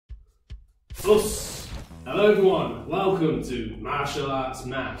Us. Hello everyone, welcome to Martial Arts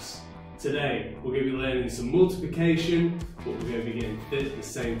Maths. Today we're going to be learning some multiplication, but we're going to be getting fit at the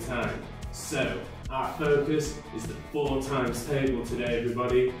same time. So our focus is the 4 times table today,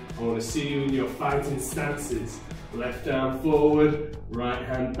 everybody. I want to see you in your fighting stances. Left arm forward, right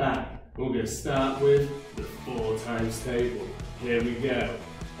hand back. We're going to start with the 4 times table. Here we go.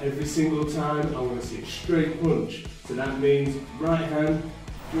 Every single time I want to see a straight punch. So that means right hand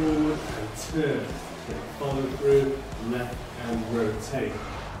forward and turn. Then follow through, left and rotate.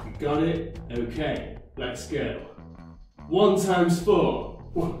 You got it? Okay, let's go. 1 times 4.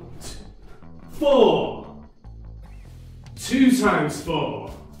 1, 2, 4. 2 times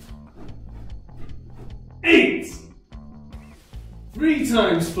 4. 8. 3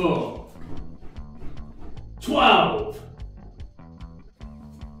 times 4. 12.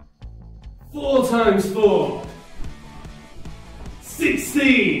 4 times 4.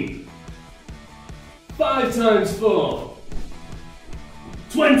 16. 5 times 4.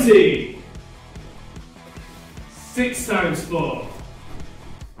 20. 6 times 4.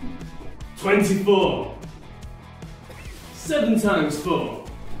 24. 7 times 4.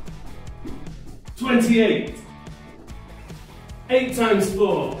 28. 8 times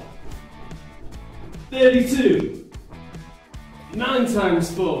 4. 32. 9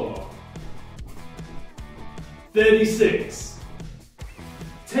 times 4. 36.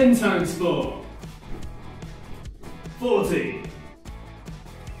 10 times 4. 40.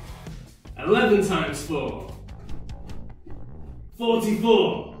 11 times 4.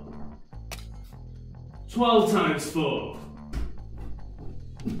 44. 12 times 4.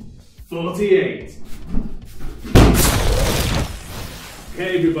 48.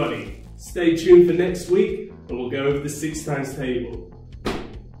 Okay everybody, stay tuned for next week and we'll go over the 6 times table.